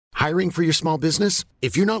Hiring for your small business?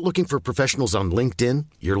 If you're not looking for professionals on LinkedIn,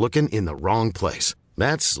 you're looking in the wrong place.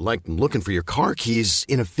 That's like looking for your car keys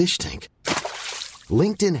in a fish tank.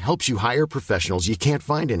 LinkedIn helps you hire professionals you can't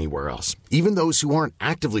find anywhere else, even those who aren't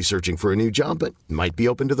actively searching for a new job but might be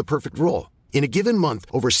open to the perfect role. In a given month,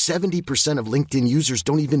 over 70% of LinkedIn users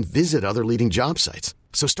don't even visit other leading job sites.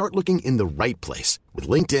 So start looking in the right place. With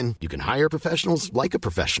LinkedIn, you can hire professionals like a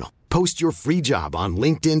professional. Post your free job on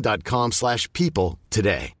linkedin.com/people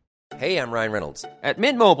today. Hey, I'm Ryan Reynolds. At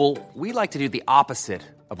Mint Mobile, we like to do the opposite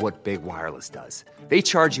of what Big Wireless does. They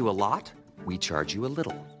charge you a lot, we charge you a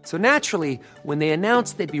little. So naturally, when they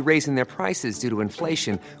announced they'd be raising their prices due to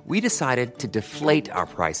inflation, we decided to deflate our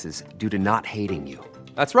prices due to not hating you.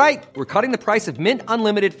 That's right. We're cutting the price of Mint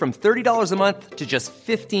Unlimited from $30 a month to just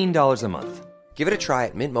 $15 a month. Give it a try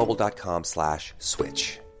at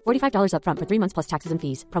mintmobile.com/switch. $45 up front for 3 months plus taxes and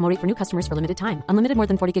fees. Promo rate for new customers for limited time. Unlimited more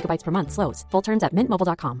than 40 gigabytes per month. Slows full terms at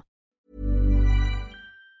mintmobile.com.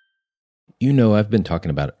 You know, I've been talking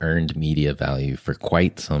about earned media value for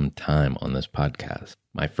quite some time on this podcast.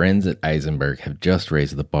 My friends at Eisenberg have just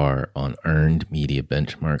raised the bar on earned media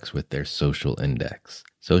benchmarks with their social index.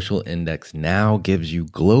 Social Index now gives you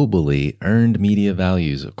globally earned media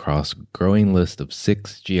values across a growing list of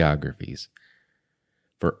 6 geographies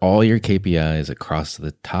for all your KPIs across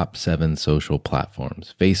the top 7 social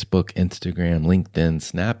platforms: Facebook, Instagram, LinkedIn,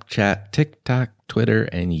 Snapchat, TikTok, Twitter,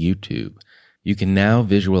 and YouTube. You can now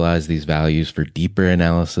visualize these values for deeper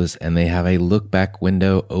analysis, and they have a look-back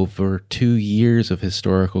window over 2 years of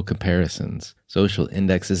historical comparisons. Social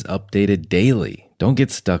Index is updated daily. Don't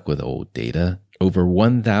get stuck with old data. Over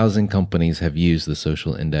 1,000 companies have used the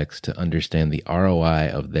Social Index to understand the ROI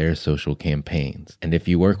of their social campaigns. And if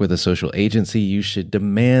you work with a social agency, you should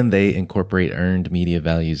demand they incorporate earned media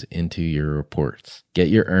values into your reports. Get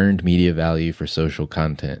your earned media value for social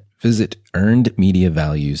content. Visit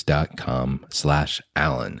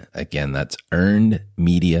earnedmediavalues.com/Alan. Again, that's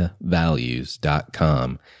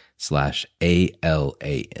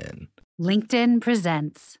earnedmediavalues.com/ALAN. LinkedIn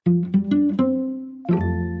presents.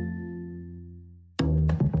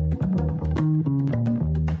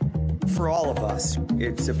 For all of us,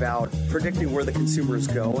 it's about predicting where the consumer is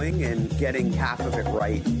going and getting half of it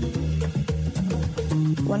right.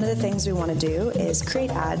 One of the things we want to do is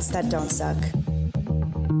create ads that don't suck.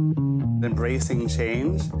 Embracing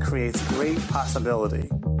change creates great possibility.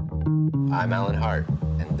 I'm Alan Hart,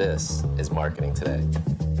 and this is Marketing Today.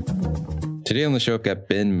 Today on the show, I've got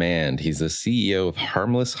Ben Mand. He's the CEO of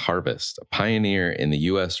Harmless Harvest, a pioneer in the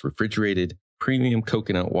U.S. refrigerated premium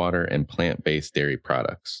coconut water and plant-based dairy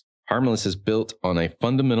products. Harmless is built on a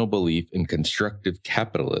fundamental belief in constructive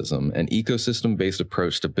capitalism, an ecosystem-based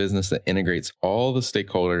approach to business that integrates all the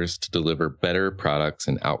stakeholders to deliver better products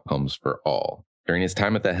and outcomes for all. During his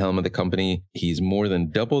time at the helm of the company, he's more than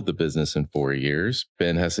doubled the business in 4 years.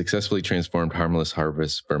 Ben has successfully transformed Harmless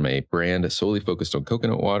Harvest from a brand solely focused on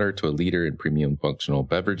coconut water to a leader in premium functional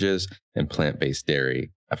beverages and plant-based dairy.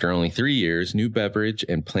 After only 3 years, new beverage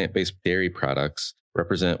and plant-based dairy products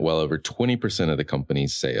represent well over 20% of the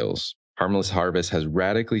company's sales. Harmless Harvest has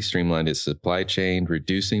radically streamlined its supply chain,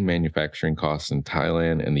 reducing manufacturing costs in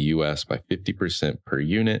Thailand and the US by 50% per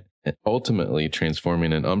unit, and ultimately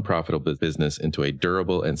transforming an unprofitable business into a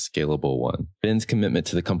durable and scalable one. Ben's commitment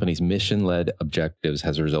to the company's mission-led objectives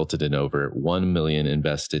has resulted in over $1 million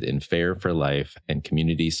invested in Fair for Life and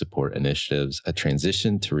community support initiatives, a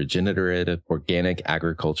transition to regenerative organic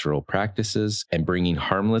agricultural practices, and bringing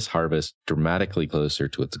Harmless Harvest dramatically closer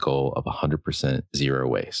to its goal of 100% zero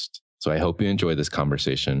waste. So I hope you enjoy this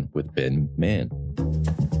conversation with Ben Mand.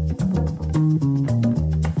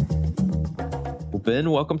 Well, Ben,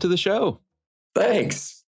 welcome to the show.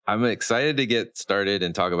 Thanks. I'm excited to get started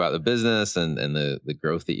and talk about the business and the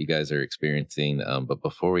growth that you guys are experiencing. But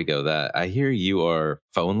before we go that, I hear you are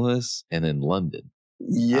phoneless and in London.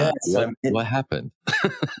 Yes. What happened?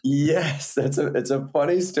 Yes, it's a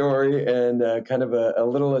funny story and kind of a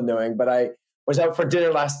little annoying. But I was out for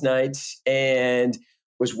dinner last night and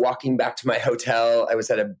was walking back to my hotel. I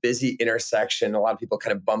was at a busy intersection, a lot of people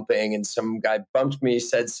kind of bumping, and some guy bumped me,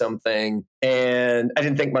 said something, and I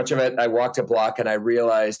didn't think much of it. I walked a block and I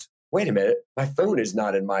realized, wait a minute, my phone is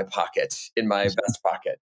not in my pocket, in my vest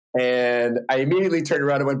pocket. And I immediately turned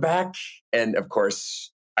around and went back. And of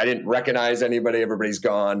course, I didn't recognize anybody. Everybody's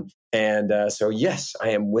gone. And so, yes, I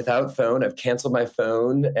am without phone. I've canceled my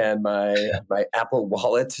phone and my Apple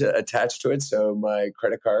Wallet attached to it. So my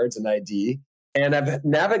credit cards and ID. And I've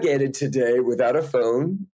navigated today without a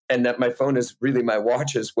phone, and that my phone is really my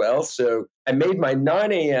watch as well. So I made my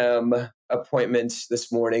 9 a.m. appointment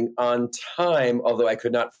this morning on time, although I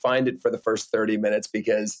could not find it for the first 30 minutes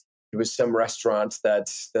because it was some restaurant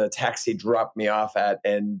that the taxi dropped me off at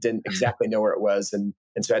and didn't exactly know where it was. And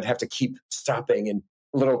so I'd have to keep stopping in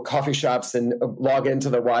little coffee shops and log into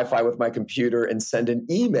the Wi-Fi with my computer and send an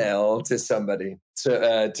email to somebody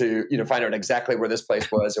to find out exactly where this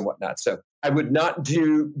place was and whatnot. So I would not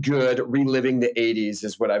do good reliving the 80s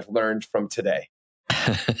is what I've learned from today.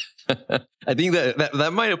 I think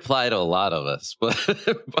that might apply to a lot of us,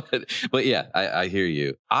 but yeah, I hear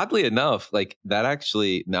you. Oddly enough, like that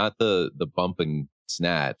actually, not the bump and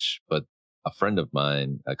snatch, but a friend of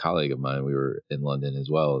mine, a colleague of mine, we were in London as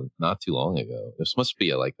well, not too long ago. This must be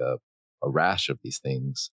a rash of these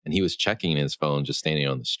things. And he was checking his phone, just standing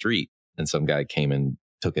on the street. And some guy came and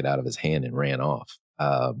took it out of his hand and ran off.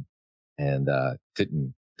 And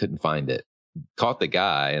couldn't find it. Caught the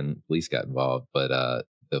guy and police got involved. But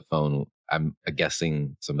the phone, I'm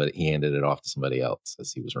guessing he handed it off to somebody else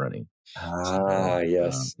as he was running.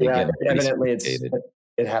 Yes. Evidently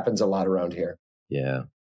it happens a lot around here. Yeah.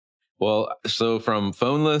 Well, so from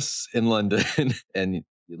phoneless in London, and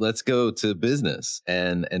let's go to business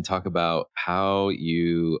and talk about how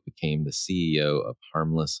you became the CEO of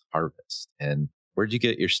Harmless Harvest. And where'd you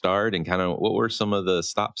get your start, and kind of what were some of the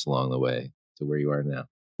stops along the way to where you are now?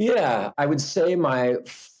 Yeah, I would say my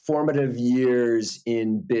formative years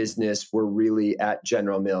in business were really at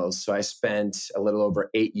General Mills. So I spent a little over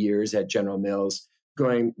 8 years at General Mills,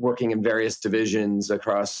 working in various divisions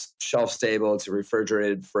across shelf stable to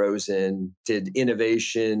refrigerated, frozen, did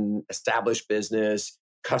innovation, established business,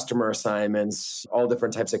 customer assignments, all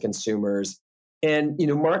different types of consumers. And,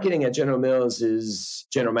 marketing at General Mills is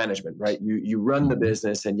general management, right? You run the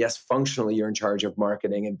business, and yes, functionally you're in charge of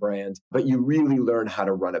marketing and brand, but you really learn how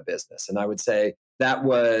to run a business. And I would say that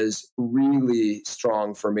was really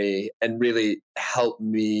strong for me and really helped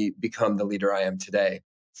me become the leader I am today.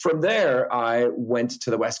 From there, I went to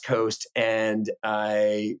the West Coast and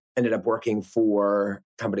I ended up working for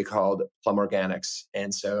a company called Plum Organics.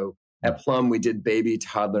 And so at Plum, we did baby,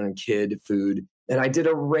 toddler, and kid food. And I did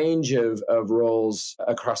a range of roles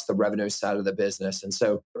across the revenue side of the business. And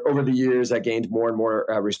so over the years, I gained more and more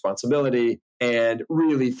responsibility and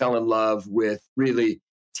really fell in love with really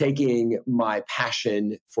taking my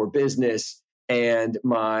passion for business and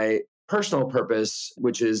my personal purpose,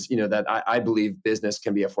 which is, that I believe business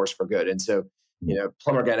can be a force for good. And so,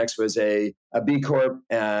 Plum Organics was a B Corp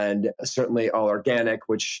and certainly all organic,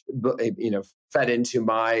 which, fed into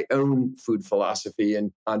my own food philosophy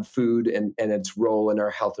and on food and its role in our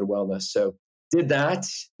health and wellness. So did that,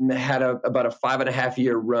 had about a 5.5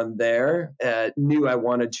 year run there, knew I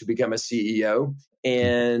wanted to become a CEO.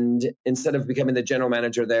 And instead of becoming the general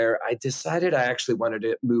manager there, I decided I actually wanted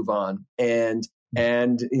to move on. And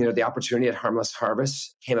the opportunity at Harmless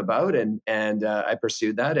Harvest came about, and I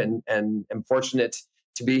pursued that, and am fortunate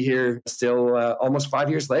to be here still almost 5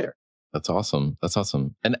 years later. That's awesome.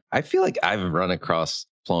 And I feel like I've run across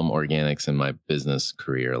Plum Organics in my business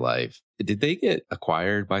career life. Did they get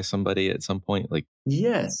acquired by somebody at some point, like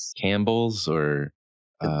yes, Campbell's or?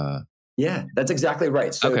 Yeah, that's exactly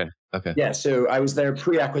right. So, okay. Yeah, so I was there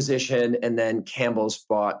pre-acquisition, and then Campbell's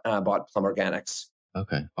bought Plum Organics.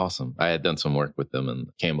 Okay, awesome. I had done some work with them, and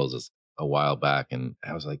Campbell's a while back, and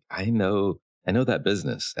I was like, I know that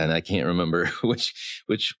business, and I can't remember which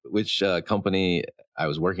company I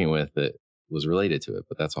was working with that was related to it.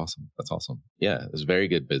 But that's awesome. Yeah, it was a very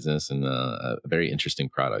good business and a very interesting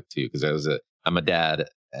product too, because I'm a dad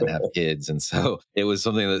and have kids, and so it was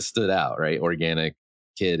something that stood out, right? Organic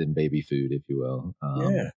kid and baby food, if you will,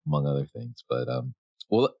 among other things. But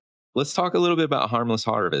well, let's talk a little bit about Harmless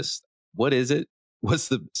Harvest. What is it? What's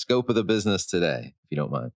the scope of the business today, if you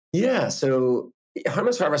don't mind? Yeah, so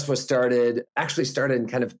Harmless Harvest was started in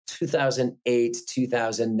kind of 2008,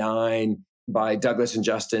 2009 by Douglas and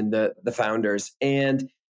Justin, the founders. And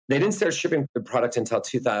they didn't start shipping the product until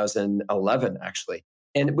 2011, actually.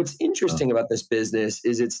 And what's interesting about this business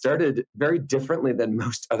is it started very differently than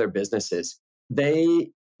most other businesses.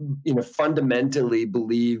 They fundamentally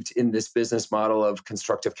believed in this business model of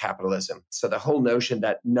constructive capitalism. So the whole notion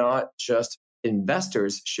that not just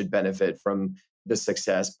investors should benefit from the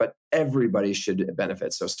success, but everybody should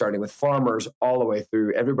benefit. So starting with farmers all the way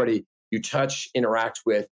through, everybody you touch, interact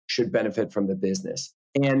with should benefit from the business.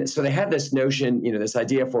 And so they had this notion, this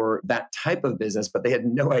idea for that type of business, but they had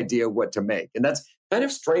no idea what to make. And that's kind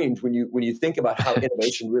of strange when you think about how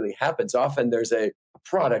innovation really happens. Often there's a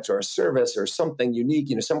product or a service or something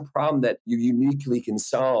unique, some problem that you uniquely can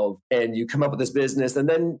solve, and you come up with this business. And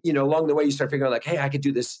then, along the way, you start figuring out like, hey, I could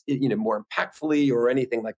do this, more impactfully or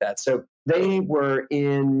anything like that. So they were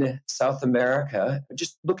in South America,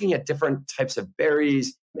 just looking at different types of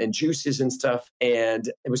berries, and juices and stuff.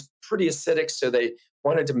 And it was pretty acidic. So they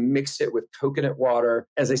wanted to mix it with coconut water.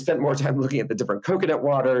 As they spent more time looking at the different coconut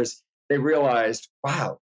waters, they realized,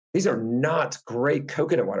 wow, these are not great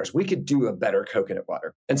coconut waters. We could do a better coconut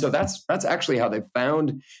water. And so that's actually how they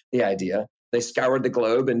found the idea. They scoured the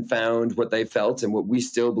globe and found what they felt and what we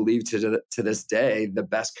still believe to this day, the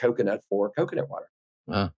best coconut for coconut water.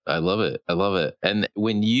 Wow, I love it. I love it. And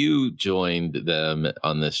when you joined them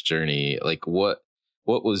on this journey, like what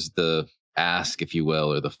was the ask, if you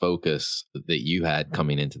will, or the focus that you had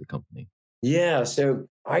coming into the company? Yeah, so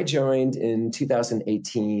I joined in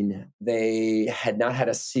 2018. They had not had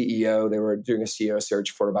a CEO. They were doing a CEO search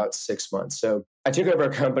for about 6 months. So I took over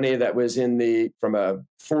a company that was from a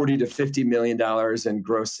 $40 to $50 million in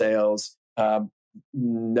gross sales,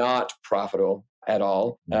 not profitable at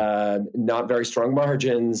all, not very strong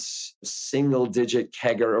margins, single digit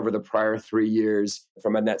CAGR over the prior 3 years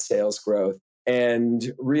from a net sales growth,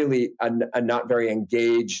 and really a not very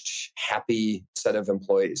engaged, happy set of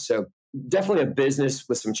employees. So definitely a business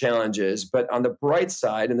with some challenges, but on the bright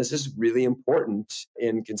side, and this is really important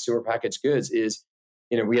in consumer packaged goods, is,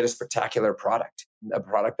 we had a spectacular product, a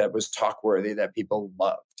product that was talk worthy, that people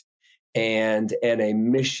loved, and a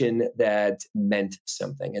mission that meant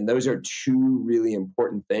something. And those are two really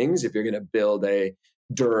important things if you're going to build a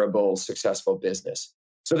durable, successful business.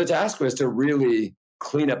 So the task was to really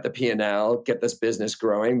clean up the P&L, get this business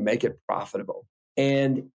growing, make it profitable.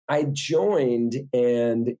 And I joined,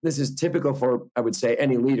 and this is typical for, I would say,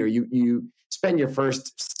 any leader. You spend your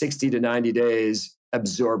first 60 to 90 days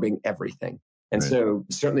absorbing everything. And so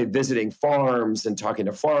certainly visiting farms and talking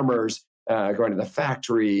to farmers, going to the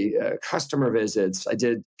factory, customer visits. I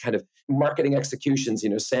did kind of marketing executions,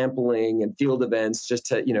 sampling and field events just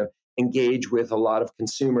to, engage with a lot of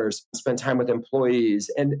consumers, spend time with employees,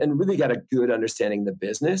 and really got a good understanding of the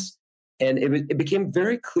business. And it became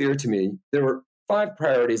very clear to me, there were 5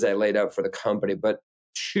 priorities I laid out for the company, but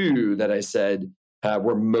 2 that I said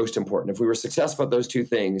were most important. If we were successful at those 2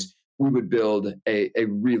 things, we would build a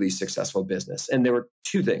really successful business. And there were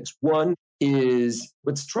 2 things. One is,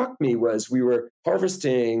 what struck me was we were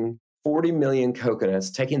harvesting 40 million coconuts,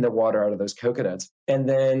 taking the water out of those coconuts, and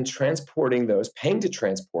then transporting those, paying to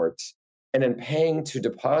transport, and then paying to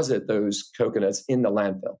deposit those coconuts in the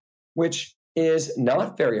landfill, which is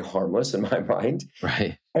not very harmless in my mind.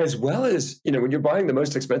 Right. As well as, when you're buying the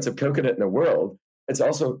most expensive coconut in the world, it's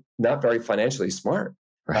also not very financially smart.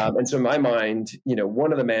 Right. And so in my mind,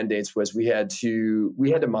 one of the mandates was we had to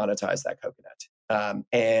monetize that coconut.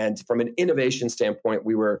 And from an innovation standpoint,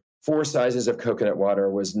 we were 4 sizes of coconut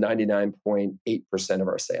water was 99.8% of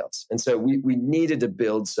our sales. And so we needed to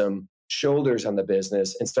build some shoulders on the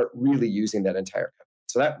business and start really using that entire coconut.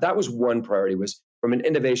 So that was one priority, was from an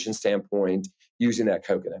innovation standpoint, using that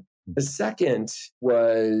coconut. The second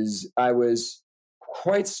was, I was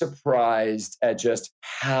quite surprised at just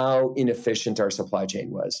how inefficient our supply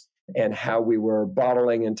chain was and how we were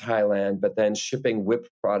bottling in Thailand, but then shipping whipped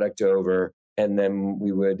product over. And then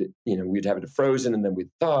we would, we'd have it frozen, and then we'd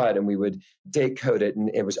thaw it, and we would date coat it.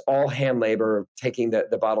 And it was all hand labor, taking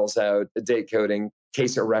the bottles out, the date coating,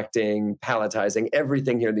 case erecting, palletizing,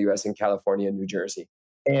 everything here in the US, in California and New Jersey.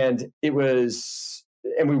 And it was,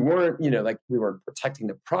 and we weren't, we weren't protecting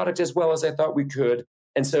the product as well as I thought we could.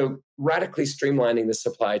 And so radically streamlining the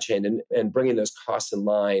supply chain and bringing those costs in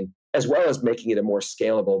line, as well as making it a more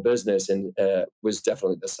scalable business, and was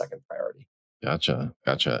definitely the second priority. Gotcha.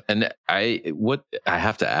 And I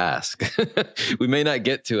have to ask, we may not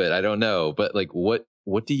get to it, I don't know, but like, what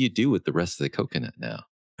do you do with the rest of the coconut now?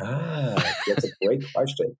 That's a great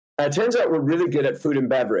question. It turns out we're really good at food and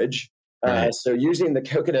beverage. Right. So using the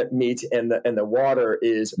coconut meat and the water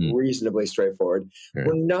is reasonably straightforward. Yeah.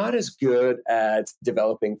 We're not as good at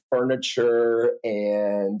developing furniture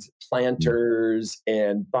and planters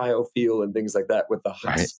and biofuel and things like that with the husk.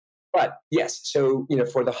 Right. But yes, so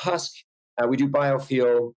for the husk, we do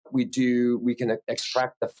biofuel. We can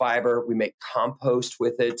extract the fiber. We make compost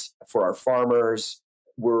with it for our farmers.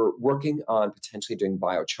 We're working on potentially doing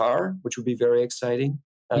biochar, which would be very exciting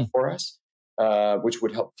for us. Which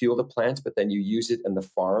would help fuel the plants, but then you use it in the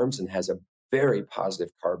farms and has a very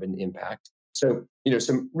positive carbon impact. So,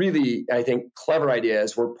 some really, I think, clever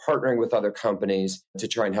ideas. We're partnering with other companies to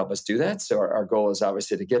try and help us do that. So our goal is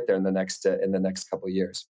obviously to get there in the next couple of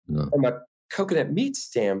years. Yeah. From a coconut meat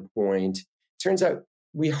standpoint, turns out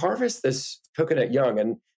we harvest this coconut young,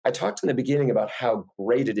 and I talked in the beginning about how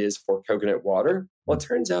great it is for coconut water. Well, it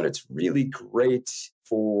turns out it's really great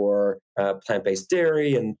for plant-based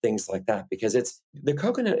dairy and things like that, because the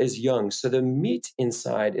coconut is young, so the meat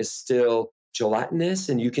inside is still gelatinous,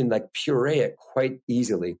 and you can puree it quite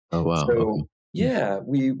easily. Oh wow! So Yeah,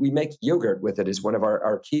 we make yogurt with it is one of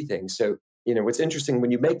our key things. So, what's interesting,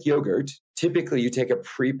 when you make yogurt, typically you take a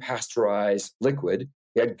pre-pasteurized liquid,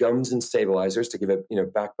 you add gums and stabilizers to give it,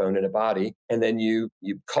 backbone and a body, and then you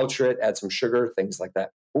culture it, add some sugar, things like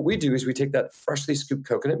that. What we do is we take that freshly scooped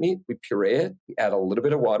coconut meat, we puree it, we add a little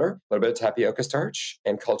bit of water, a little bit of tapioca starch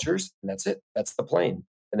and cultures, and that's it. That's the plain.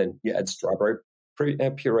 And then you add strawberry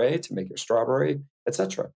puree to make your strawberry,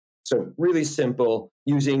 etc. So really simple,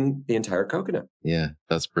 using the entire coconut. Yeah,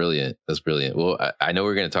 that's brilliant. That's brilliant. Well, I know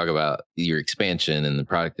we're going to talk about your expansion and the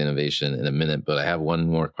product innovation in a minute, but I have one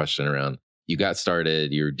more question around. You got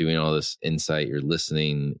started, you're doing all this insight, you're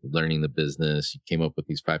listening, learning the business. You came up with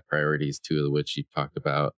these 5 priorities, 2 of which you talked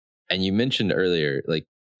about. And you mentioned earlier, like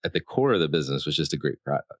at the core of the business was just a great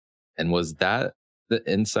product. And was that the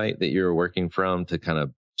insight that you were working from to kind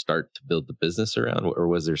of start to build the business around? Or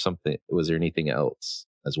was there anything else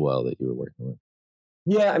as well that you were working with?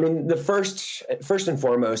 Yeah, I mean, the first and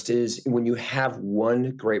foremost is when you have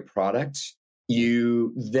one great product,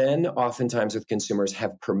 you then oftentimes with consumers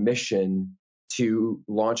have permission to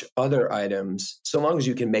launch other items, so long as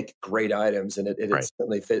you can make great items and it Right.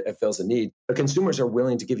 certainly fills a need. But consumers are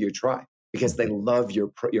willing to give you a try because they love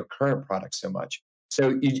your current product so much.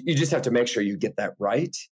 So you just have to make sure you get that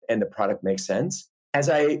right and the product makes sense. As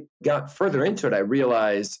I got further into it, I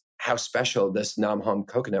realized how special this Nam Hom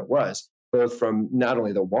coconut was, both from not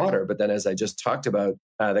only the water, but then as I just talked about,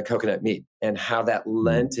 the coconut meat and how that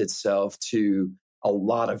lent itself to a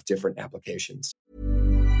lot of different applications.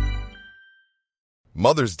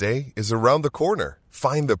 Mother's Day is around the corner.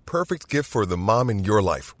 Find the perfect gift for the mom in your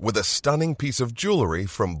life with a stunning piece of jewelry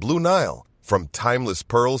from Blue Nile. From timeless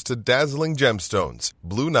pearls to dazzling gemstones,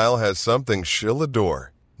 Blue Nile has something she'll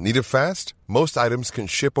adore. Need it fast? Most items can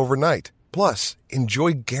ship overnight. Plus,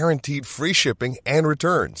 enjoy guaranteed free shipping and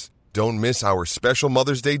returns. Don't miss our special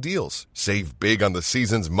Mother's Day deals. Save big on the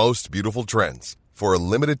season's most beautiful trends. For a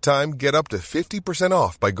limited time, get up to 50%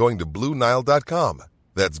 off by going to BlueNile.com.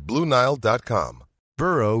 That's BlueNile.com.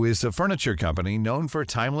 Burrow is a furniture company known for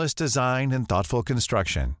timeless design and thoughtful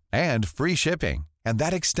construction and free shipping, and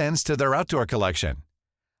that extends to their outdoor collection.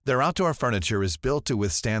 Their outdoor furniture is built to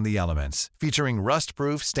withstand the elements, featuring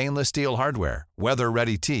rust-proof stainless steel hardware,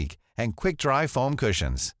 weather-ready teak, and quick-dry foam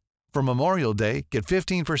cushions. For Memorial Day, get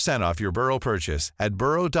 15% off your Burrow purchase at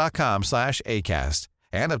burrow.com/ACAST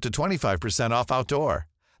and up to 25% off outdoor.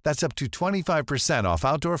 That's up to 25% off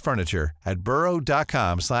outdoor furniture at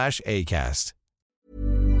burrow.com/ACAST.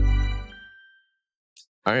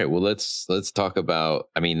 All right, well, let's talk about,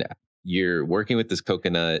 I mean, you're working with this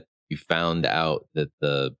coconut. You found out that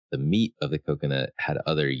the meat of the coconut had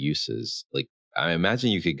other uses. Like, I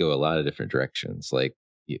imagine you could go a lot of different directions. Like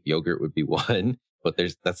yogurt would be one, but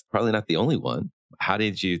that's probably not the only one. How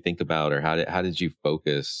did you think about, or how did you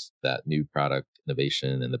focus that new product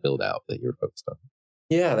innovation and the build out that you're focused on?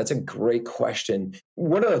 Yeah, that's a great question.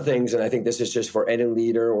 One of the things, and I think this is just for any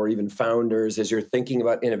leader or even founders, as you're thinking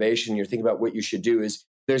about innovation, you're thinking about what you should do, is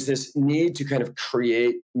there's this need to kind of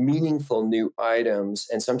create meaningful new items.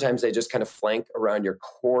 And sometimes they just kind of flank around your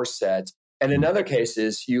core set. And in other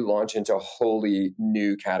cases, you launch into a wholly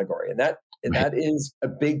new category. And that is a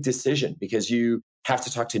big decision because you have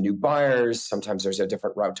to talk to new buyers. Sometimes there's a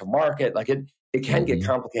different route to market. Like it can get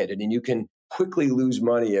complicated, and you can quickly lose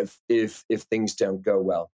money if things don't go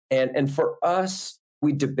well. And for us,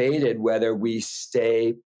 we debated whether we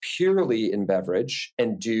stay purely in beverage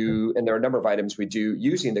and there are a number of items we do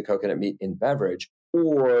using the coconut meat in beverage,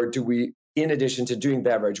 or do we, in addition to doing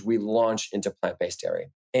beverage, we launch into plant-based dairy.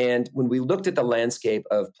 And when we looked at the landscape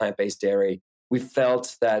of plant-based dairy, we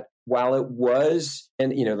felt that while it was,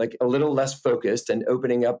 like a little less focused and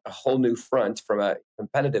opening up a whole new front from a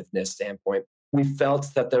competitiveness standpoint, we felt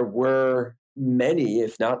that there were many,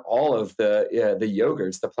 if not all of the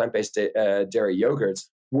yogurts, the plant-based dairy yogurts,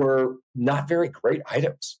 were not very great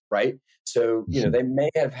items, right? So, they may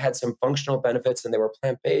have had some functional benefits and they were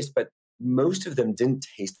plant-based, but most of them didn't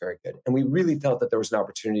taste very good. And we really felt that there was an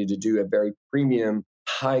opportunity to do a very premium,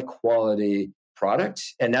 high quality product.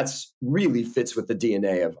 And that's really fits with the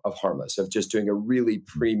DNA of Harmless, of just doing a really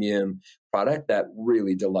premium product that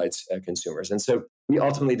really delights consumers. And so we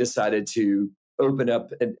ultimately decided to open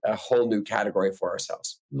up a whole new category for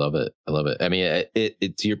ourselves. Love it. I love it. I mean,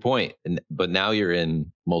 it to your point, but now you're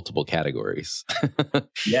in multiple categories.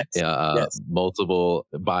 Yes. Yes. Multiple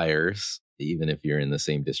buyers, even if you're in the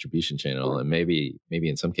same distribution channel, and maybe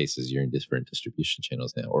in some cases you're in different distribution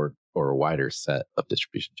channels now, or a wider set of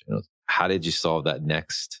distribution channels. How did you solve that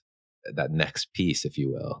next piece, if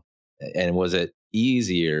you will? And was it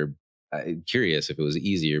easier? I'm curious if it was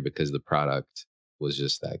easier because the product was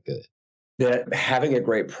just that good. that having a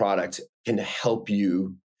great product can help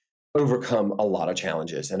you overcome a lot of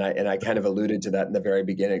challenges. And I kind of alluded to that in the very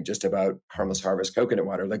beginning, just about Harmless Harvest coconut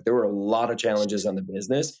water. Like there were a lot of challenges on the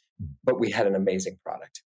business, but we had an amazing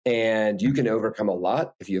product. And you can overcome a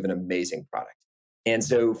lot if you have an amazing product. And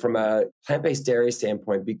so from a plant-based dairy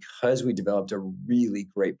standpoint, because we developed a really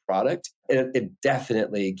great product, it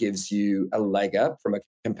definitely gives you a leg up from a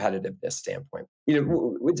competitiveness standpoint.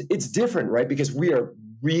 It's different, right? Because we are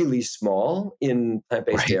really small in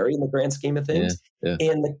plant-based dairy in the grand scheme of things. Yeah.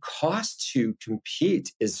 And the cost to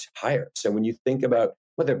compete is higher. So when you think about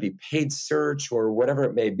whether it be paid search or whatever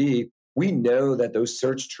it may be, we know that those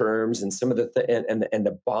search terms and some of the and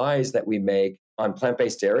the buys that we make on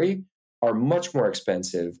plant-based dairy are much more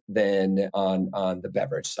expensive than on the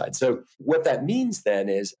beverage side. So what that means then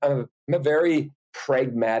is I'm a very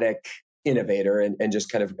pragmatic innovator and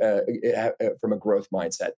just kind of from a growth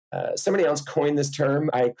mindset. Somebody else coined this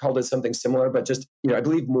term. I called it something similar, but just, I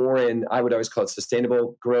believe more in, I would always call it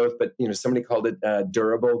sustainable growth, but, somebody called it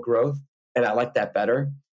durable growth. And I like that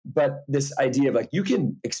better. But this idea of like, you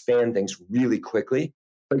can expand things really quickly,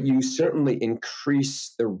 but you certainly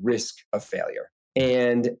increase the risk of failure.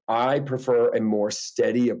 And I prefer a more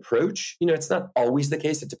steady approach. It's not always the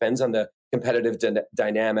case. It depends on the competitive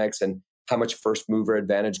dynamics and how much first mover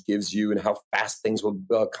advantage gives you and how fast things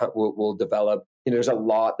will develop. There's a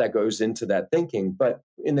lot that goes into that thinking. But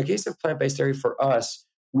in the case of plant-based dairy for us,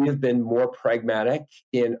 we have been more pragmatic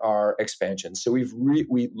in our expansion. So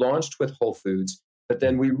we launched with Whole Foods, but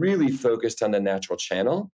then we really focused on the natural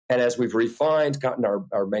channel. And as we've refined, gotten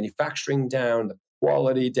our manufacturing down, the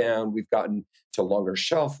quality down, we've gotten to longer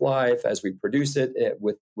shelf life as we produce it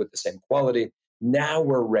with the same quality. Now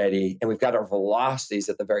we're ready, and we've got our velocities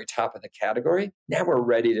at the very top of the category. Now we're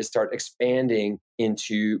ready to start expanding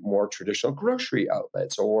into more traditional grocery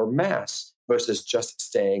outlets or mass versus just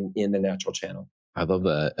staying in the natural channel. I love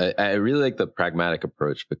that. I really like the pragmatic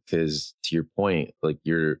approach because, to your point, like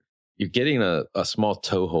you're getting a small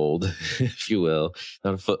toehold, if you will,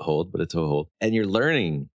 not a foothold, but a toehold, and you're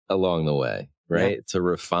learning along the way. Right. Yeah. To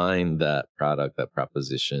refine that product, that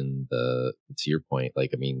proposition, to your point,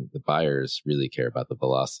 the buyers really care about the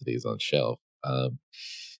velocities on shelf.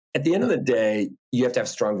 At the end of the day, you have to have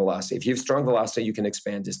strong velocity. If you have strong velocity, you can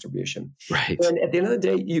expand distribution. Right. And at the end of the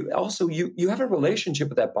day, you have a relationship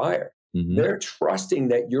with that buyer. Mm-hmm. They're trusting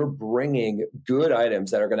that you're bringing good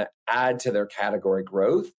items that are going to add to their category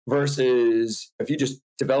growth versus if you just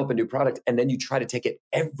develop a new product and then you try to take it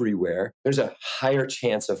everywhere, there's a higher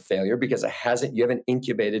chance of failure because you haven't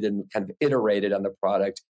incubated and kind of iterated on the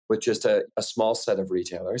product with just a small set of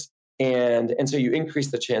retailers. And so you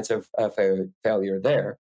increase the chance of failure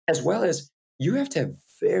there, as well as you have to have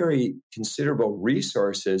very considerable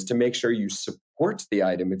resources to make sure you support the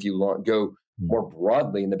item if you go more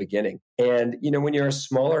broadly in the beginning. And, when you're a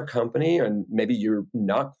smaller company and maybe you're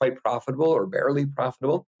not quite profitable or barely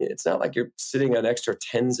profitable, it's not like you're sitting on extra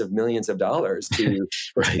tens of millions of dollars to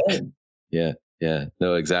spend. Yeah.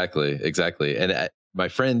 No, exactly. And my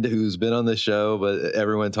friend who's been on the show, but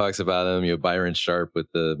everyone talks about him, Byron Sharp with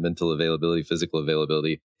the mental availability, physical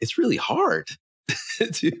availability. It's really hard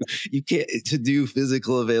to do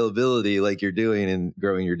physical availability like you're doing and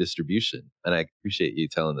growing your distribution. And I appreciate you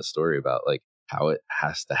telling the story about like how it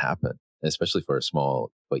has to happen, especially for a small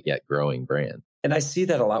but yet growing brand. And I see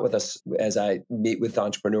that a lot with us as I meet with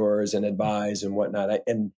entrepreneurs and advise and whatnot.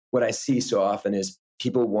 And what I see so often is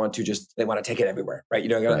people want to they want to take it everywhere, right?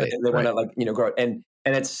 They want to grow it. And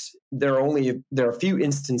there are a few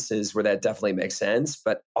instances where that definitely makes sense,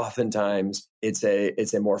 but oftentimes it's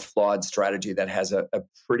a more flawed strategy that has a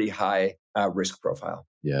pretty high risk profile.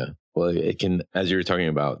 Yeah. Well, it can, as you were talking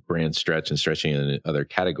about brand stretch and stretching in other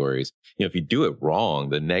categories, if you do it wrong,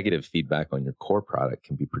 the negative feedback on your core product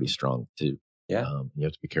can be pretty strong too. Yeah. You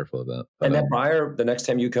have to be careful of that. And that buyer, the next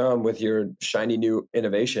time you come with your shiny new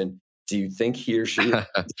innovation, do you think he or she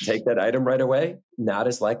take that item right away? Not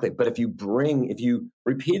as likely. But if you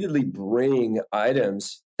repeatedly bring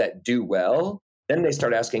items that do well, then they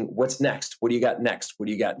start asking, what's next? What do you got next? What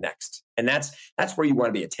do you got next? And that's where you want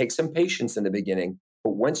to be. It takes some patience in the beginning.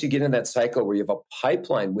 But once you get in that cycle where you have a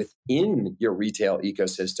pipeline within your retail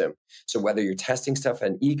ecosystem, so whether you're testing stuff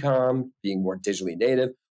in e-com, being more digitally native,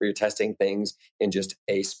 or you're testing things in just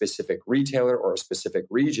a specific retailer or a specific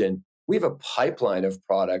region, we have a pipeline of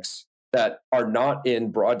products that are not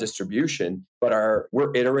in broad distribution, but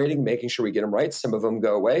we're iterating, making sure we get them right. Some of them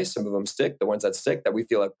go away, some of them stick. The ones that stick that we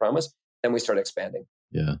feel like promise, then we start expanding.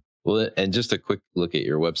 Yeah. Well, and just a quick look at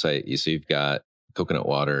your website. You've got coconut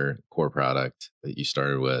water, core product that you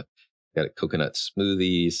started with. You got coconut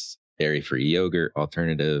smoothies, dairy-free yogurt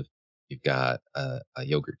alternative. You've got a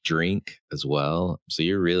yogurt drink as well. So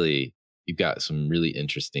you've got some really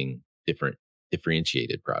interesting,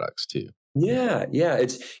 differentiated products too. Yeah, yeah.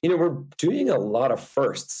 We're doing a lot of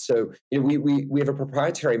firsts. So, we have a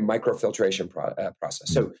proprietary microfiltration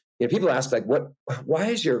process. So, people ask like, why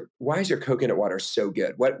is your coconut water so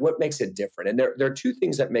good? What makes it different? And there are two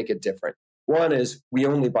things that make it different. One is we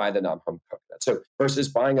only buy the non-home coconut. So versus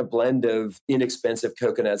buying a blend of inexpensive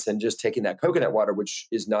coconuts and just taking that coconut water, which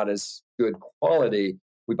is not as good quality,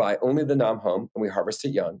 we buy only the non-home and we harvest it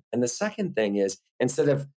young. And the second thing is instead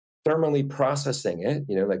of thermally processing it,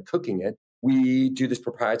 like cooking it, we do this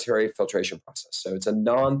proprietary filtration process. So it's a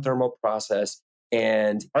non-thermal process,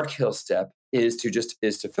 and our kill step is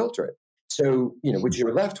to filter it. So, what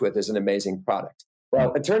you're left with is an amazing product.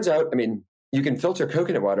 Well, it turns out, you can filter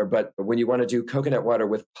coconut water, but when you want to do coconut water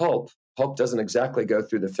with pulp doesn't exactly go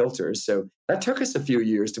through the filters. So that took us a few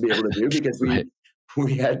years to be able to do because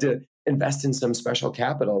we had to invest in some special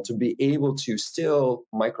capital to be able to still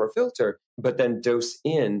microfilter, but then dose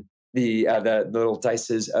in the little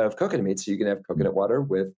dices of coconut meat, so you can have coconut water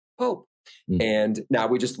with pulp. And now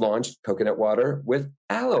we just launched coconut water with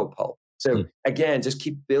aloe pulp. So again, just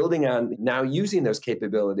keep building on now using those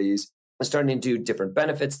capabilities, starting to do different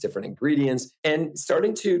benefits, different ingredients, and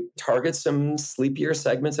starting to target some sleepier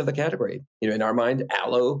segments of the category. In our mind,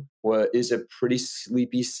 aloe is a pretty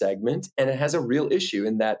sleepy segment, and it has a real issue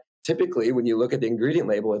in that typically, when you look at the ingredient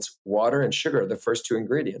label, it's water and sugar, the first two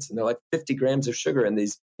ingredients, and they're like 50 grams of sugar in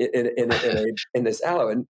these in this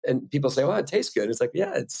aloe, and people say, "Well, it tastes good." It's like,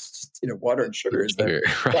 yeah, it's just, water and sugar is the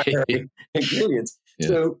primary ingredients. Yeah.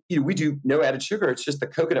 So we do no added sugar; it's just the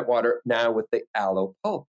coconut water now with the aloe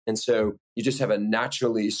pulp, and so you just have a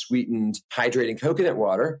naturally sweetened, hydrating coconut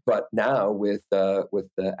water, but now with the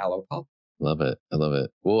aloe pulp. Love it. I love it.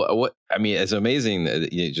 Well, it's amazing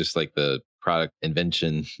that just like the product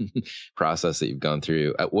invention process that you've gone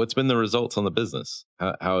through. What's been the results on the business?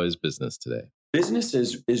 How is business today? Business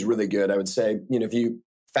is really good. I would say, if you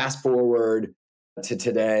fast forward to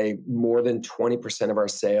today, more than 20% of our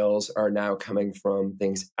sales are now coming from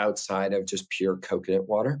things outside of just pure coconut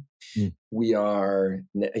water. We are,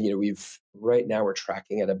 right now we're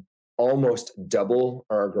tracking at almost double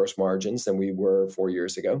our gross margins than we were 4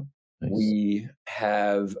 years ago. Nice.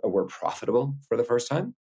 We're profitable for the first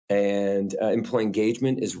time, and employee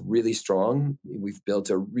engagement is really strong. We've built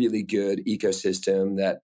a really good ecosystem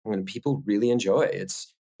that when people really enjoy.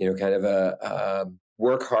 It's kind of a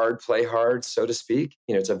work hard, play hard, so to speak.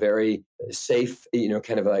 It's a very safe,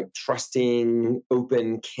 kind of like trusting,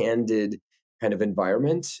 open, candid kind of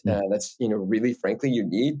environment. That's really, frankly, you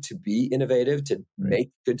need to be innovative to make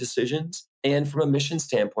good decisions. And from a mission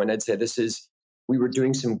standpoint, I'd say we were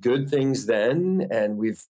doing some good things then, and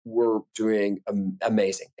we're doing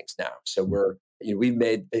amazing things now. So we've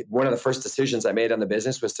made one of the first decisions I made on the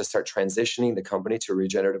business was to start transitioning the company to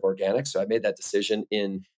regenerative organics. So I made that decision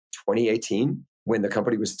in 2018 when the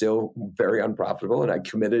company was still very unprofitable, and I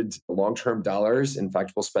committed long-term dollars. In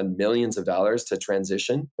fact, we'll spend millions of dollars to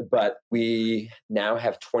transition. But we now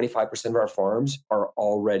have 25% of our farms are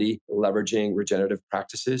already leveraging regenerative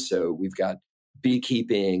practices. So we've got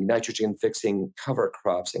beekeeping, nitrogen fixing, cover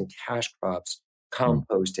crops and cash crops,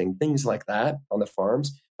 composting, things like that on the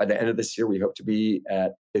farms. By the end of this year, we hope to be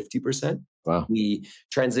at 50%. Wow. We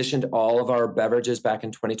transitioned all of our beverages back in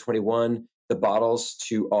 2021, the bottles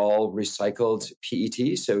to all recycled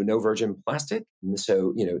PET, so no virgin plastic. And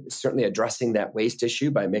so, certainly addressing that waste issue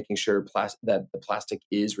by making sure that the plastic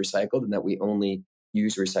is recycled and that we only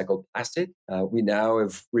use recycled plastic. We now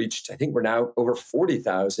have reached, I think we're now over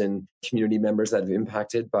 40,000 community members that have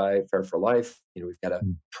impacted by Fair for Life. We've got a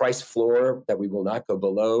price floor that we will not go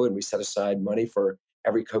below, and we set aside money for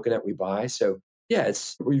every coconut we buy. So yeah,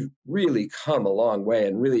 we've really come a long way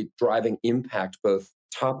and really driving impact, both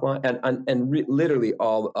top line and literally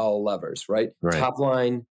all levers, right? Top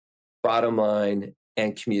line, bottom line,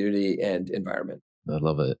 and community and environment. I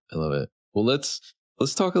love it. Well, let's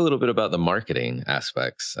talk a little bit about the marketing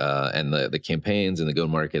aspects and the campaigns and the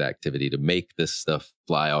go-to-market activity to make this stuff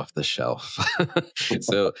fly off the shelf.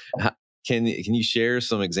 So can you share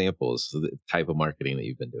some examples of the type of marketing that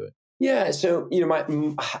you've been doing? Yeah. So,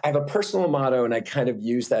 I have a personal motto, and I kind of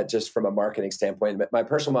use that just from a marketing standpoint. But my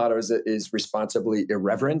personal motto is responsibly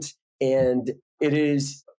irreverent. And it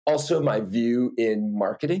is also my view in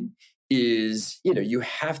marketing is, you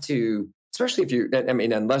have to, especially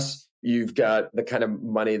if unless you've got the kind of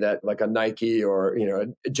money that like a Nike or,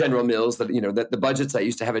 a General Mills that, the budgets I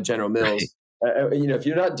used to have at General Mills, if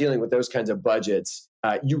you're not dealing with those kinds of budgets,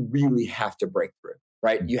 you really have to break through,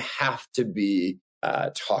 right? You have to be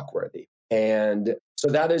talk worthy. And So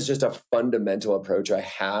that is just a fundamental approach I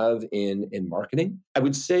have in marketing. I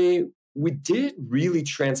would say we did really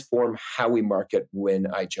transform how we market when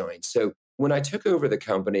I joined. So when I took over the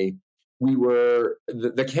company,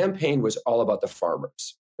 the campaign was all about the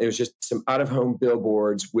farmers. It was just some out-of-home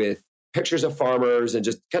billboards with pictures of farmers and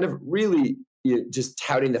just kind of really just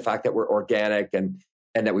touting the fact that we're organic and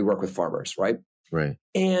that we work with farmers, right? Right.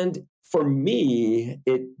 And for me,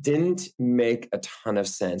 it didn't make a ton of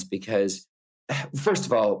sense because, first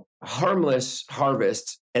of all, Harmless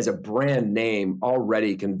Harvest as a brand name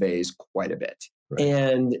already conveys quite a bit. Right.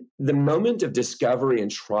 And the moment of discovery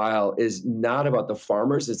and trial is not about the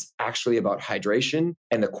farmers, it's actually about hydration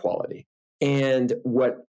and the quality. And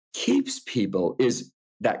what keeps people is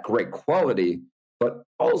that great quality, but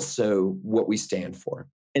also what we stand for.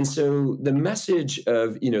 And so the message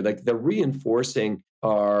of, like the reinforcing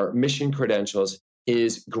our mission credentials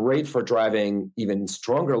is great for driving even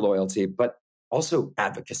stronger loyalty, but also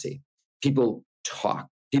advocacy. People talk,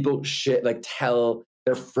 people tell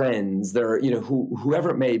their friends,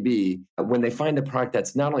 whoever it may be, when they find a product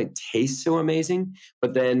that's not only tastes so amazing,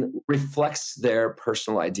 but then reflects their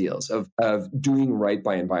personal ideals of doing right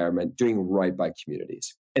by environment, doing right by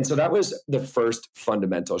communities. And so that was the first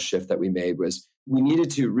fundamental shift that we made, was we needed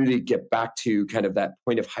to really get back to kind of that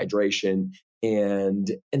point of hydration and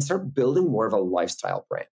start building more of a lifestyle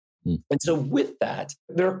brand. And so with that,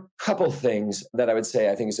 there are a couple things that I would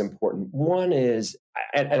say I think is important. One is,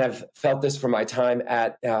 and I've felt this from my time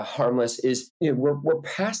at Harmless, is we're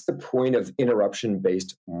past the point of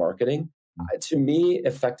interruption-based marketing. To me,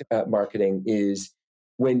 effective marketing is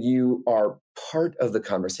when you are part of the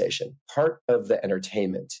conversation, part of the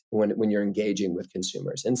entertainment, when you're engaging with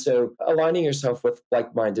consumers. And so aligning yourself with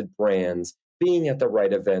like-minded brands, being at the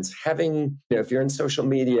right events, having, if you're in social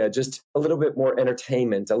media, just a little bit more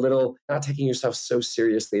entertainment, a little, not taking yourself so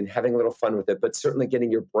seriously and having a little fun with it, but certainly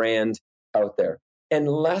getting your brand out there. And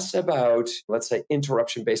less about, let's say,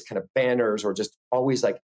 interruption-based kind of banners or just always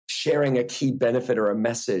like sharing a key benefit or a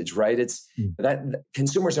message, right? It's that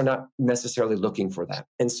consumers are not necessarily looking for that.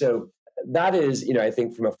 And so that is, I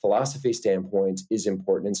think from a philosophy standpoint is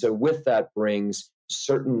important. And so with that brings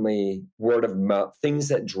certainly word of mouth, things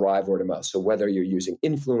that drive word of mouth. So whether you're using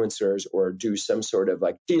influencers or do some sort of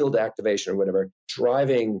like field activation or whatever,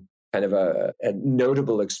 driving kind of a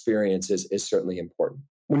notable experience is certainly important.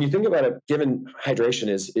 When you think about it, given hydration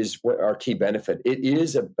is what our key benefit, it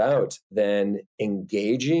is about then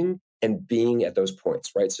engaging and being at those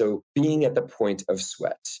points, right? So being at the point of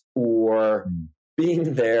sweat or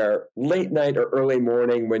being there late night or early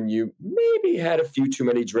morning when you maybe had a few too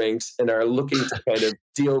many drinks and are looking to kind of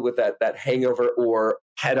deal with that hangover or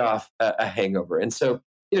head off a hangover. And so,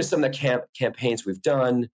 some of the campaigns we've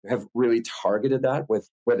done have really targeted that with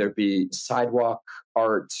whether it be sidewalk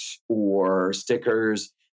art or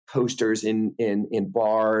stickers, posters in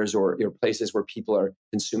bars or places where people are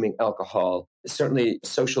consuming alcohol. Certainly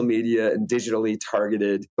social media and digitally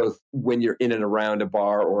targeted, both when you're in and around a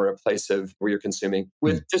bar or a place where you're consuming,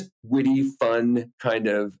 with just witty, fun kind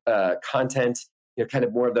of content, kind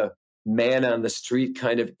of more of the man on the street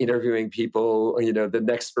kind of interviewing people, the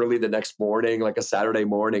next morning, like a Saturday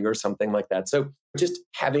morning or something like that. So just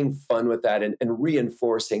having fun with that and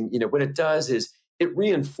reinforcing, what it does is it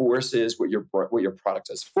reinforces what your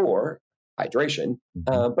product is for, hydration,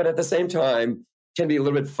 but at the same time can be a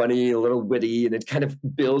little bit funny, a little witty, and it kind of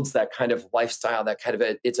builds that kind of lifestyle, that kind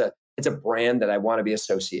of it's a brand that I want to be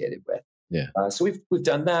associated with. Yeah. So we've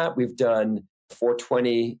done that. We've done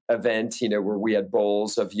 420 event, where we had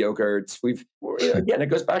bowls of yogurts. Again, it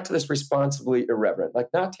goes back to this responsibly irreverent, like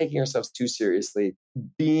not taking ourselves too seriously,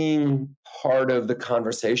 being part of the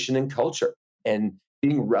conversation and culture and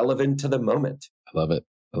being relevant to the moment. I love it.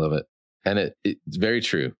 And it's very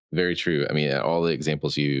true. Very true. I mean, all the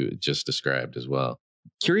examples you just described as well.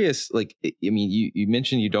 Curious, you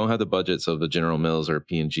mentioned you don't have the budgets of the General Mills or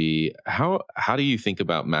P&G. How do you think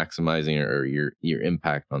about maximizing or your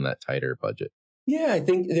impact on that tighter budget? Yeah, I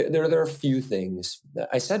think there are a few things.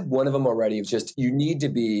 I said one of them already. It's just you need to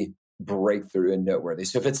be breakthrough and noteworthy.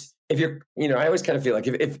 So if you're, I always kind of feel like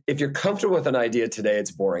if you're comfortable with an idea today, it's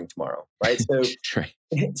boring tomorrow, right? So, right.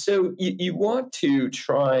 So you want to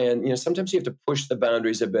try and, sometimes you have to push the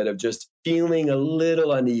boundaries a bit of just feeling a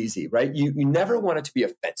little uneasy, right? You never want it to be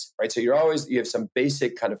offensive, right? So you have some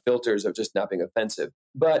basic kind of filters of just not being offensive,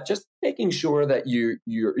 but just making sure that you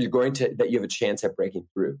have a chance at breaking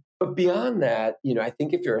through. But beyond that, I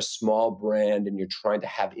think if you're a small brand and you're trying to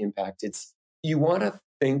have impact, you want to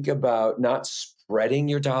think about not spreading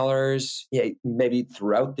your dollars, maybe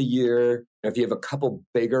throughout the year. If you have a couple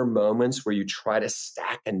bigger moments where you try to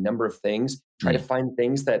stack a number of things, try to find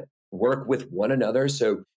things that work with one another.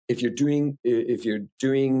 So if you're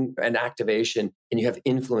doing an activation and you have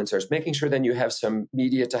influencers, making sure then you have some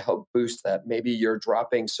media to help boost that. Maybe you're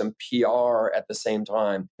dropping some PR at the same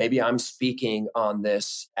time. Maybe I'm speaking on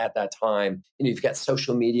this at that time. And you've got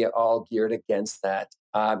social media all geared against that.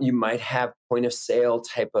 You might have point of sale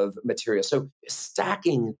type of material. So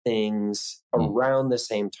stacking things around the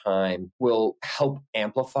same time will help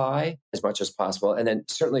amplify as much as possible. And then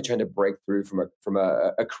certainly trying to break through from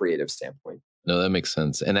a creative standpoint. No, that makes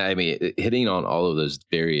sense. And I mean, hitting on all of those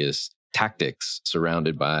various tactics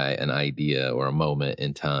surrounded by an idea or a moment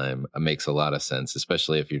in time makes a lot of sense,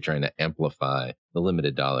 especially if you're trying to amplify the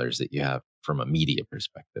limited dollars that you have from a media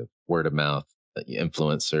perspective. Word of mouth,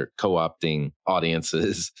 influencer, co-opting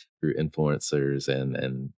audiences through influencers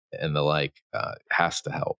and the like has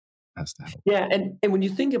to help. Yeah. And when you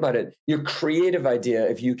think about it, your creative idea,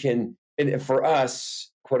 if you can, and for us,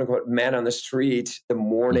 quote unquote, man on the street, the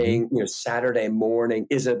morning, Saturday morning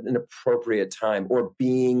is an appropriate time, or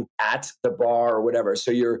being at the bar or whatever.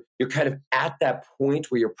 So you're kind of at that point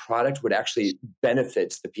where your product would actually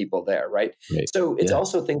benefit the people there, right? So it's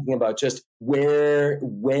also thinking about just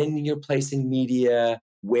when you're placing media,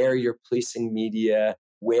 where you're placing media,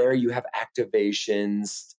 where you have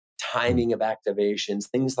activations, timing of activations,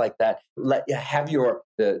 things like that. Let you have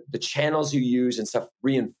the channels you use and stuff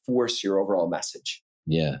reinforce your overall message.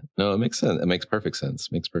 Yeah, no, it makes sense. It makes perfect sense.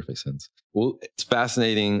 Well, it's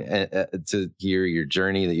fascinating to hear your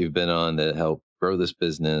journey that you've been on to help grow this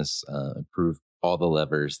business, improve all the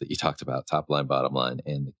levers that you talked about, top line, bottom line,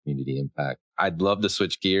 and the community impact. I'd love to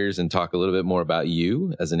switch gears and talk a little bit more about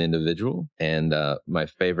you as an individual. And my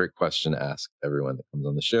favorite question to ask everyone that comes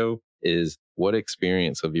on the show is, what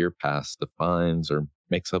experience of your past defines or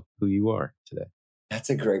makes up who you are today? That's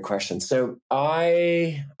a great question. So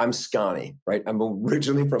I'm Scotty, right? I'm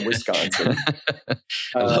originally from Wisconsin.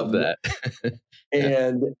 I love that.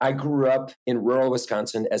 And I grew up in rural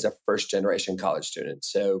Wisconsin as a first generation college student.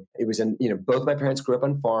 So it was both my parents grew up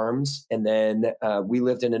on farms, and then we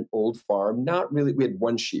lived in an old farm. Not really, we had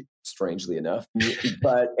one sheep, strangely enough,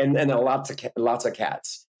 but and lots of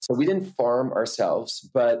cats. So we didn't farm ourselves,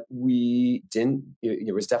 but we didn't.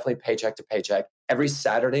 It was definitely paycheck to paycheck. Every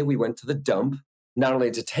Saturday we went to the dump, not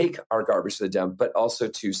only to take our garbage to the dump, but also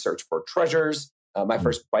to search for treasures. My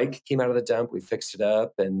first bike came out of the dump. We fixed it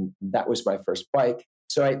up, and that was my first bike.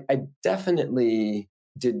 So I definitely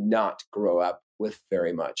did not grow up with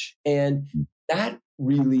very much. And that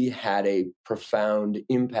really had a profound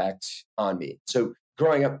impact on me. So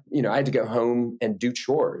growing up, I had to go home and do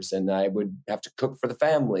chores, and I would have to cook for the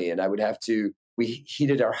family, and we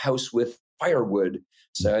heated our house with firewood.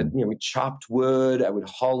 So, we chopped wood. I would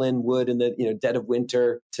haul in wood in the, dead of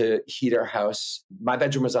winter to heat our house. My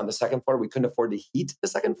bedroom was on the second floor. We couldn't afford to heat the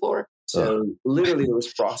second floor. So literally there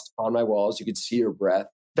was frost on my walls. You could see your breath.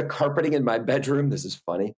 The carpeting in my bedroom, this is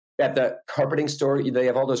funny. At the carpeting store, they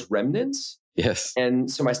have all those remnants. Yes.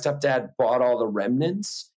 And so my stepdad bought all the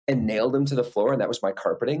remnants and nailed them to the floor, and that was my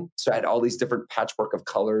carpeting. So I had all these different patchwork of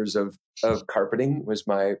colors of carpeting was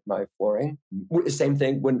my flooring. Same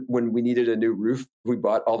thing when we needed a new roof, we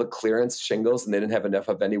bought all the clearance shingles, and they didn't have enough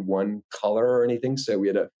of any one color or anything, so we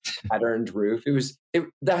had a patterned roof.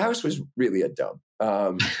 The house was really a dump.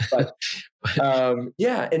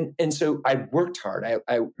 Yeah, and so I worked hard.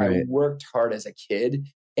 I worked hard as a kid.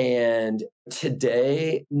 And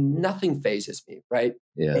today, nothing phases me, right?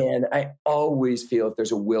 Yeah. And I always feel if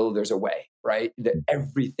there's a will, there's a way, right? That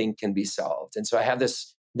everything can be solved. And so I have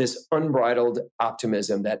this unbridled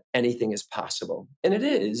optimism that anything is possible. And it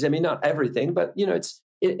is. I mean, not everything, but,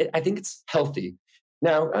 I think it's healthy.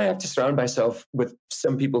 Now, I have to surround myself with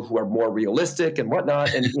some people who are more realistic and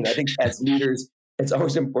whatnot. And, I think as leaders, it's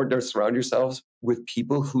always important to surround yourselves with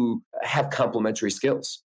people who have complementary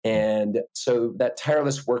skills. And so that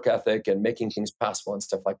tireless work ethic and making things possible and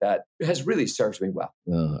stuff like that has really served me well.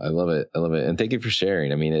 Oh, I love it. And thank you for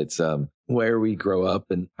sharing. I mean, it's where we grow up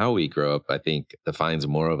and how we grow up, I think defines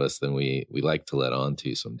more of us than we like to let on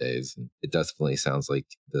to some days. And it definitely sounds like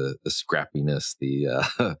the scrappiness,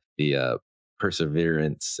 the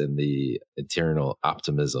perseverance and the eternal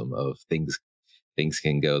optimism of things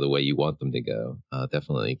can go the way you want them to go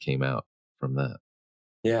definitely came out from that.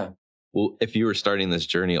 Yeah. Well, if you were starting this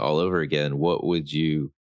journey all over again, what would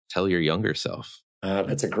you tell your younger self?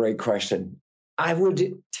 That's a great question. I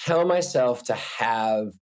would tell myself to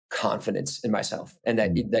have confidence in myself and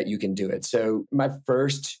that you can do it. So my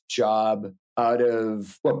first job outside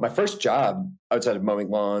of mowing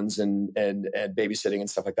lawns and babysitting and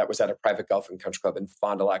stuff like that was at a private golf and country club in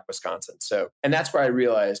Fond du Lac, Wisconsin. So, and that's where I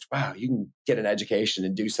realized, wow, you can get an education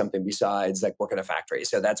and do something besides like work in a factory.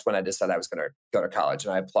 So that's when I decided I was going to go to college,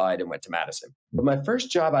 and I applied and went to Madison. But my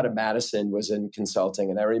first job out of Madison was in consulting.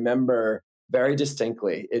 And I remember very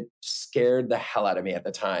distinctly, it scared the hell out of me at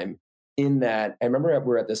the time, in that I remember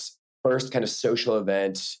we're at this first kind of social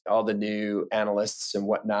event, all the new analysts and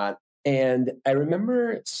whatnot. And I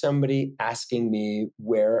remember somebody asking me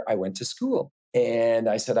where I went to school. And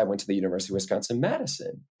I said, I went to the University of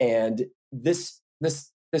Wisconsin-Madison. And this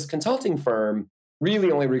consulting firm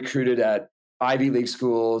really only recruited at Ivy League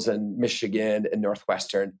schools and Michigan and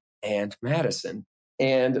Northwestern and Madison.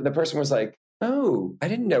 And the person was like, oh, I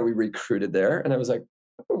didn't know we recruited there. And I was like,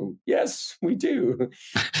 oh, yes, we do.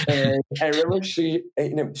 And I remember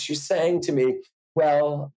she's saying to me,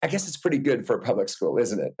 well, I guess it's pretty good for a public school,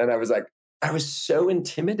 isn't it? And I was like, I was so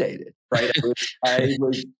intimidated, right? I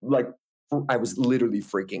was literally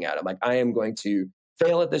freaking out. I'm like, I am going to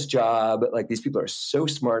fail at this job. Like, these people are so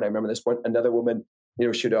smart. I remember another woman,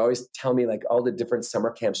 she would always tell me like all the different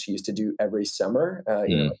summer camps she used to do every summer.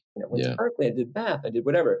 Went to Berkeley, I did math, I did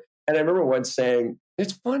whatever. And I remember once saying,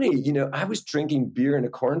 it's funny, I was drinking beer in a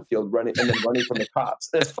cornfield running from the cops.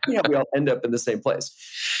 And it's funny how we all end up in the same place.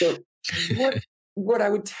 So what I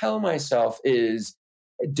would tell myself is,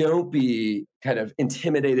 don't be kind of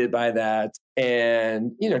intimidated by that,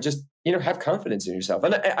 and, just, have confidence in yourself.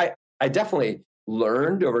 And I definitely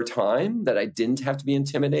learned over time that I didn't have to be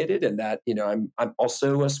intimidated, and that, I'm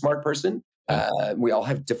also a smart person. We all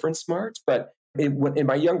have different smarts, but in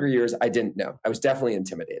my younger years, I didn't know. I was definitely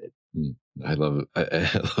intimidated. I love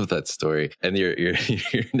that story, and your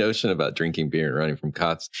notion about drinking beer and running from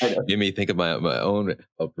cops made me think of my own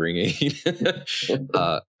upbringing.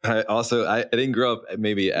 I didn't grow up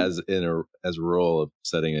maybe as rural of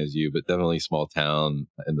setting as you, but definitely small town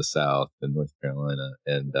in the South in North Carolina,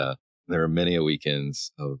 and there are many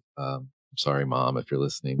weekends of I'm sorry, Mom, if you're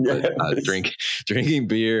listening, but drinking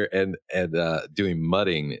beer and doing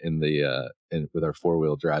mudding with our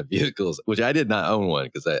 4-wheel drive vehicles, which I did not own one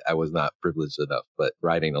because I was not privileged enough, but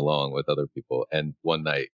riding along with other people. And one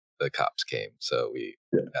night the cops came, so we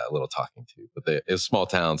got a little talking to. But it was a small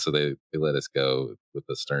town, so they let us go with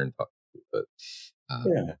a stern talk. But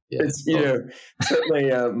it's certainly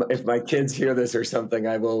if my kids hear this or something,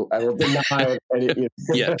 I will deny it.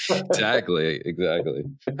 Yeah, exactly.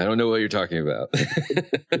 I don't know what you're talking about.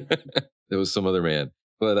 It was some other man,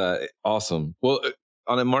 but awesome. Well,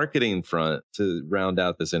 on a marketing front, to round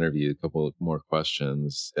out this interview, a couple more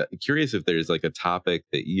questions. Curious if there's like a topic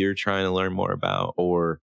that you're trying to learn more about,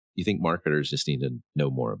 or you think marketers just need to know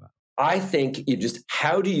more about. I think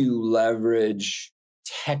how do you leverage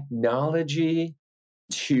technology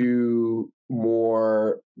to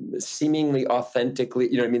more seemingly authentically,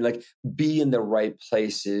 like be in the right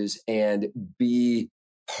places and be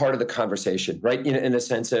part of the conversation, right? In the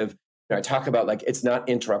sense of, I talk about like, it's not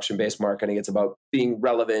interruption-based marketing. It's about being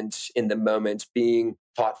relevant in the moment, being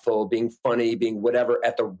thoughtful, being funny, being whatever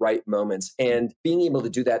at the right moments, and being able to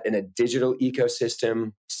do that in a digital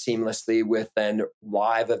ecosystem seamlessly with then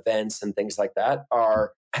live events and things like that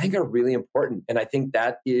I think are really important. And I think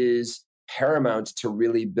that is paramount to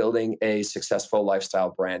really building a successful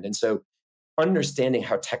lifestyle brand. And so understanding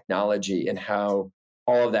how technology and how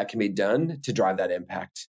all of that can be done to drive that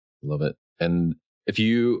impact. Love it. And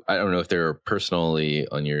I don't know if there are personally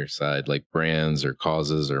on your side, like brands or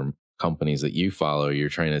causes or companies that you follow, you're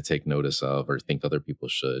trying to take notice of or think other people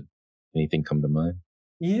should. Anything come to mind?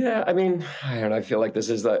 Yeah, I mean, I don't know. I feel like this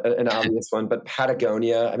is an obvious one, but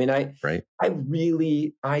Patagonia. I mean, I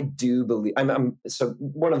do believe. So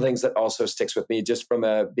one of the things that also sticks with me, just from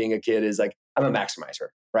being a kid, is like I'm a maximizer,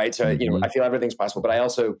 right? So I feel everything's possible, but I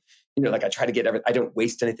also, like I try to get everything. I don't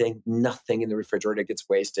waste anything. Nothing in the refrigerator gets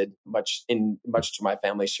wasted, much to my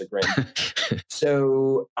family's chagrin.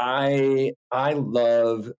 So I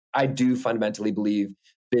do fundamentally believe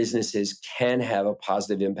businesses can have a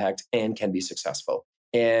positive impact and can be successful.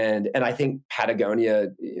 And I think Patagonia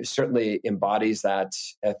certainly embodies that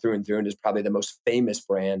through and through, and is probably the most famous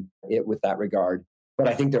brand with that regard. But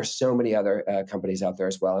I think there are so many other companies out there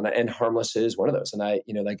as well. And Harmless is one of those. And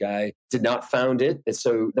that guy did not found it.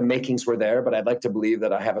 So the makings were there, but I'd like to believe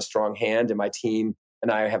that I have a strong hand, and my team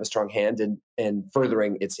and I have a strong hand in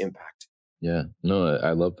furthering its impact. Yeah, no,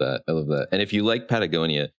 I love that. And if you like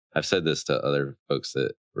Patagonia, I've said this to other folks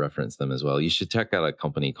that reference them as well, you should check out a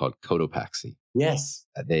company called Cotopaxi. Yes.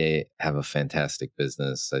 They have a fantastic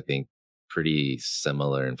business. I think pretty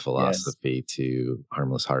similar in philosophy to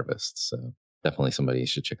Harmless Harvest. So definitely somebody you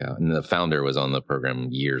should check out. And the founder was on the program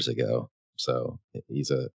years ago. So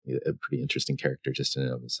he's a pretty interesting character just in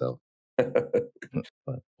and of himself.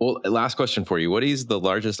 Well, last question for you. What is the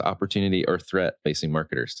largest opportunity or threat facing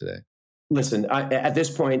marketers today? Listen, at this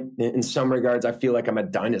point, in some regards, I feel like I'm a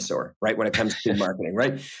dinosaur, right? When it comes to marketing,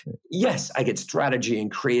 right? Yes, I get strategy and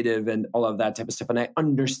creative and all of that type of stuff. And I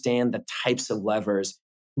understand the types of levers.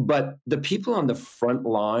 But the people on the front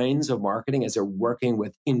lines of marketing, as they're working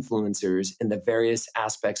with influencers and the various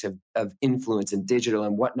aspects of influence and digital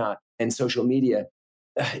and whatnot and social media,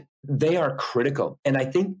 they are critical. And I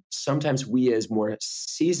think sometimes we as more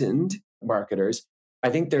seasoned marketers,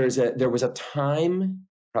 I think there was a time,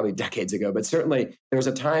 probably decades ago, but certainly there was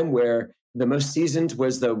a time where the most seasoned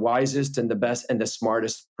was the wisest and the best and the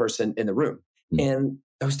smartest person in the room. And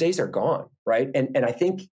those days are gone, right? And I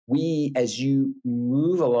think as you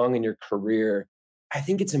move along in your career, I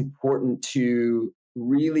think it's important to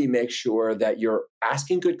really make sure that you're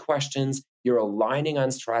asking good questions, you're aligning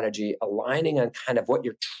on strategy, aligning on kind of what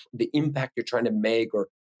the impact you're trying to make or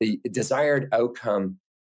the desired outcome.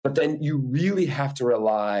 But then you really have to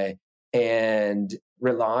rely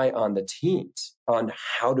on the teams, on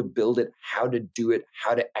how to build it, how to do it,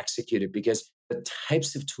 how to execute it, because the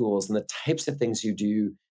types of tools and the types of things you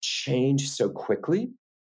do change so quickly.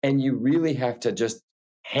 And you really have to just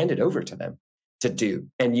hand it over to them to do.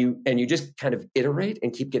 And you just kind of iterate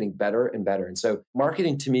and keep getting better and better. And so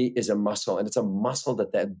marketing to me is a muscle, and it's a muscle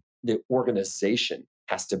that the organization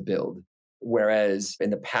has to build. Whereas in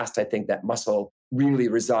the past, I think that muscle really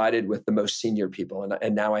resided with the most senior people.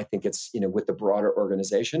 And now I think it's, with the broader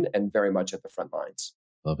organization and very much at the front lines.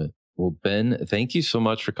 Love it. Well, Ben, thank you so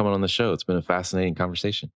much for coming on the show. It's been a fascinating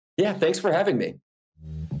conversation. Yeah, thanks for having me.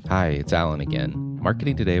 Hi, it's Alan again.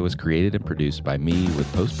 Marketing Today was created and produced by me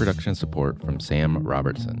with post-production support from Sam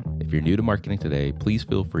Robertson. If you're new to Marketing Today, please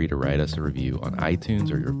feel free to write us a review on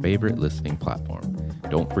iTunes or your favorite listening platform.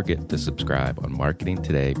 Don't forget to subscribe on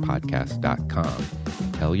marketingtodaypodcast.com.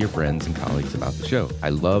 Tell your friends and colleagues about the show. I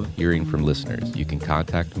love hearing from listeners. You can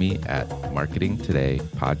contact me at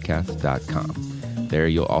marketingtodaypodcast.com. There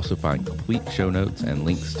you'll also find complete show notes and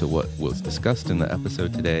links to what was discussed in the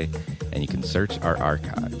episode today, and you can search our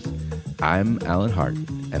archives. I'm Alan Hart,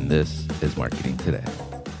 and this is Marketing Today.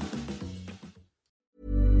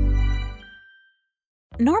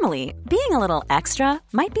 Normally, being a little extra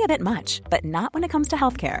might be a bit much, but not when it comes to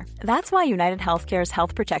healthcare. That's why United Healthcare's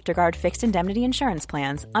Health Protector Guard fixed indemnity insurance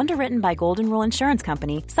plans, underwritten by Golden Rule Insurance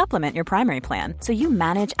Company, supplement your primary plan so you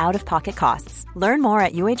manage out-of-pocket costs. Learn more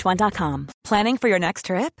at uh1.com. Planning for your next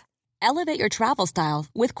trip? Elevate your travel style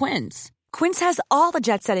with Quince. Quince has all the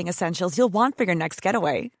jet-setting essentials you'll want for your next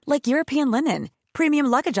getaway, like European linen, premium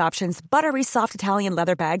luggage options, buttery soft Italian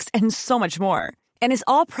leather bags, and so much more. And is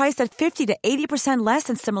all priced at 50 to 80% less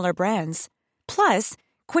than similar brands. Plus,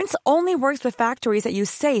 Quince only works with factories that use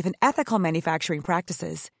safe and ethical manufacturing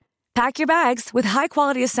practices. Pack your bags with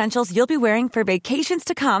high-quality essentials you'll be wearing for vacations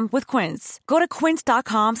to come with Quince. Go to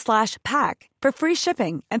quince.com/pack for free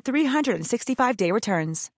shipping and 365-day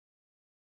returns.